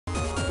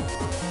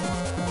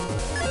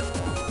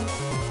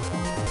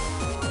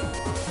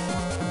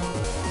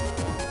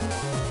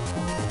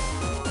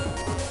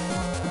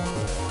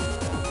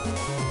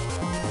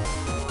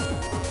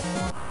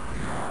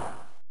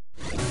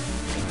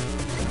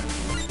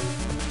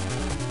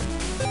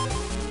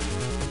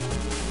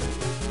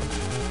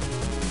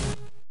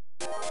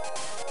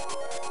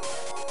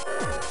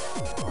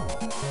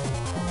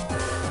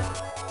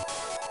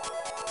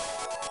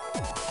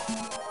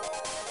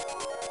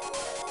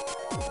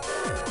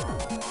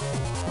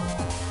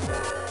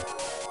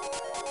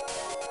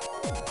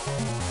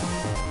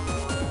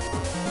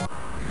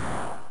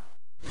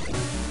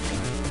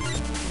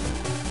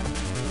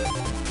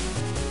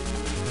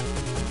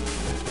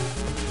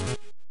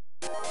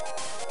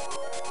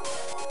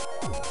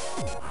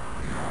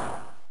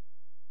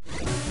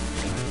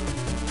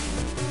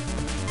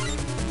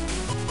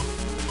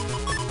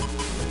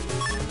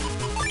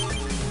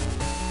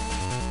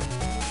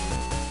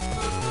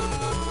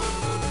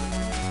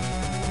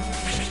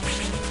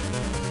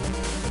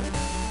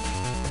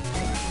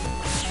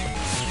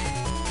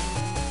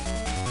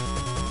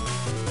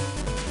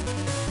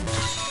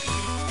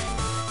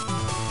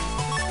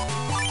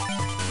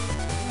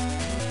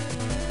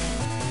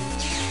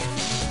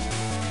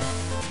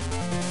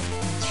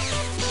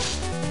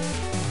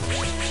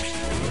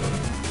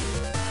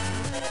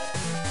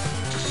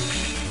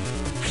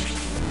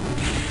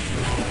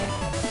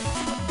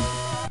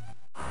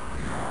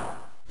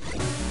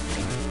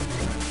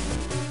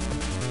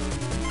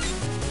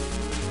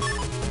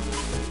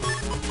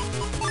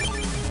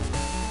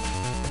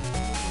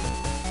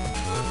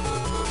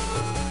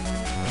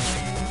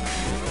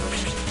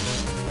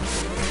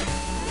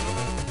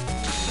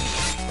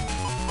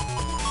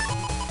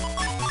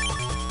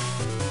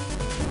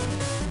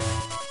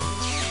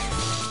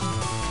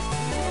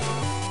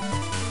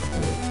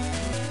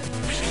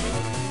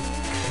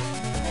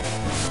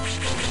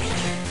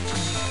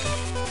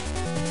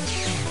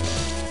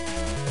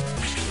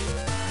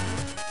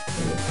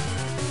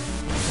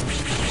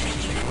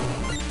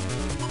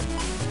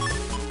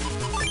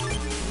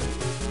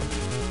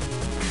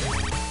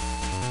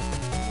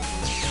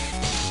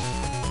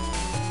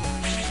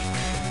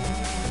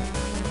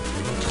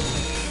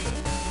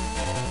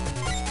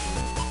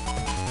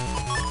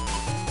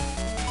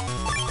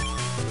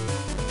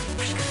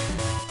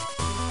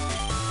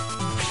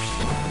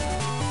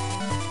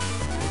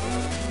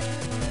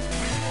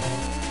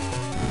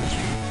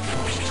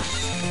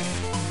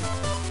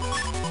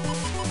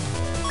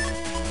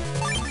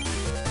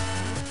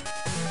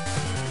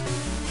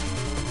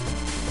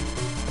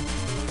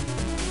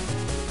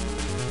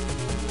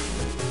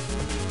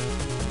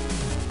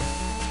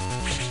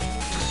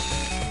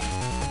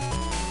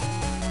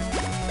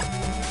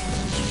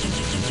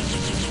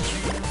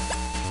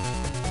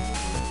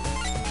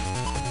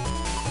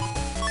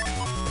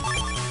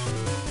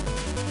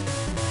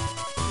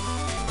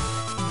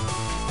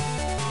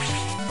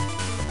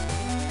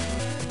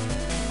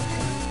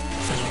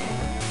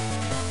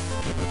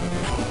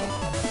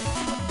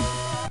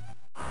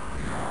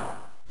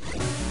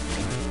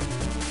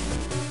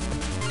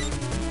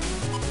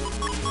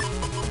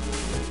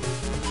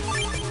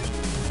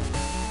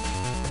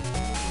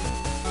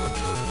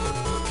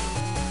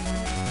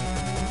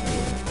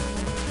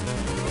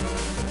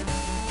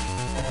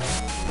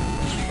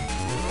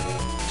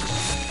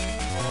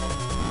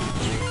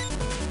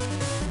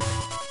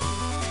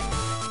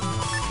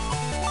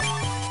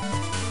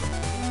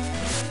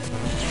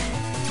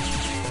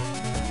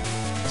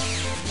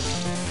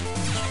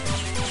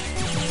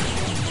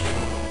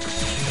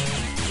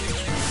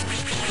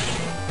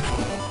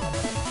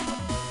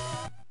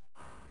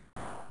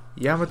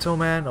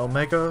Yamatoman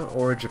Omega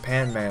or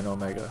Japanman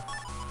Omega.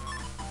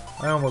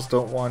 I almost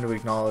don't want to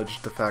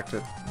acknowledge the fact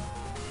that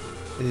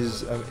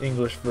his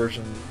English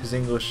version, his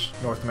English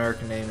North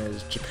American name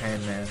is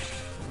Japanman.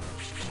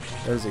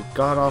 That is a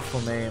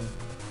god-awful name,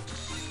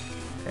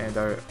 and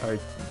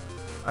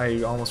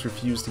I almost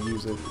refuse to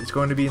use it. It's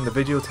going to be in the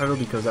video title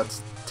because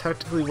that's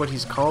technically what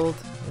he's called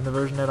in the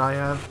version that I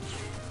have.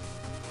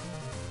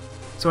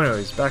 So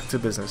anyways, back to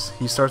business.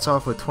 He starts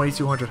off with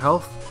 2200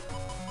 health,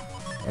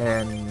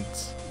 and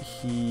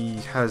he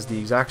has the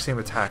exact same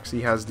attacks.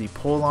 He has the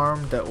pole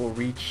arm that will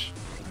reach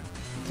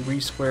 3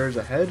 squares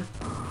ahead,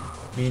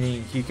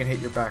 meaning he can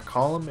hit your back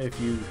column if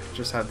you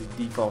just have the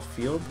default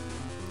field.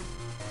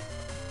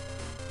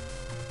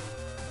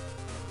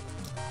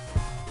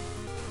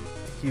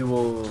 He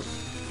will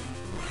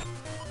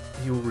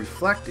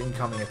reflect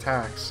incoming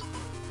attacks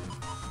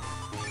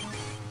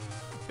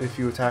if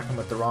you attack him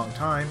at the wrong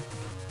time,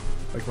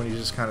 like when he's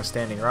just kind of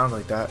standing around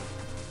like that.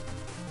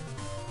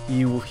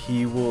 He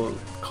will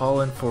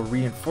call in for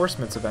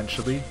reinforcements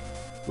eventually,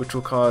 which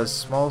will cause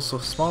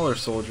smaller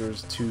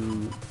soldiers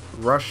to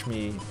rush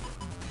me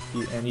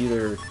and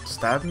either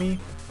stab me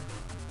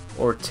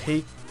or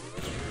take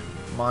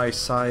my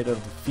side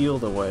of the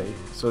field away,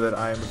 so that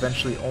I am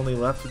eventually only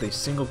left with a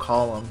single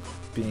column,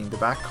 being the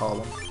back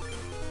column.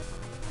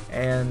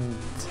 And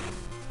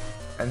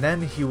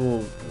then he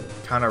will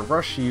kind of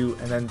rush you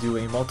and then do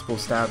a multiple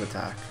stab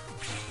attack.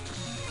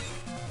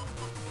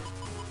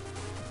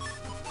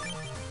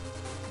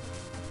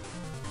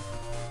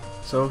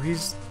 So he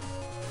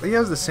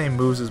has the same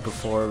moves as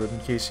before, but in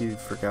case you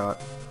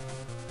forgot.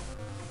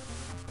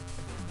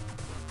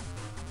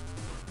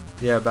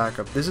 Yeah, back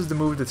up. This is the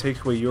move that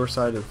takes away your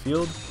side of the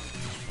field.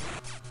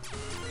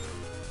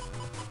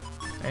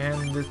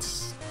 And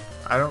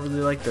I don't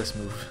really like this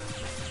move.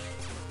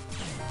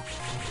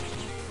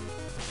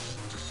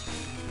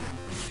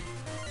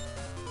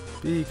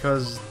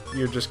 Because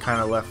you're just kind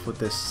of left with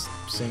this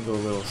single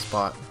little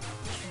spot.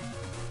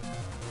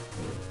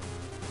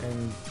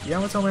 And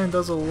Yamato-Man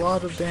does a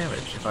lot of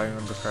damage, if I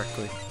remember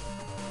correctly.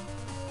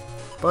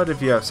 But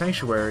if you have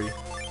Sanctuary,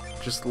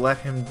 just let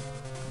him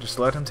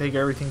take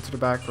everything to the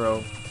back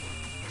row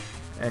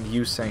and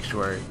use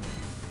Sanctuary.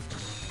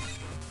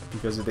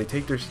 Because if they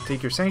take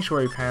your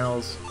Sanctuary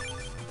panels,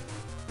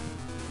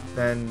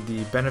 then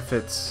the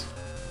benefits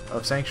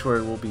of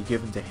Sanctuary will be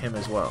given to him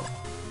as well.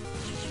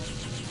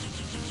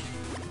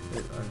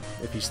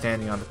 If he's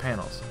standing on the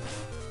panels.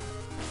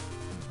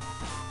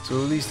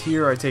 So at least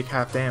here I take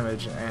half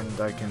damage and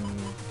I can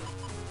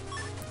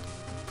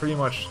pretty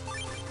much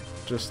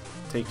just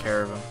take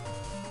care of him.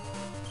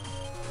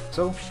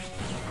 So,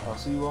 I'll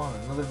see you all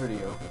in another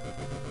video.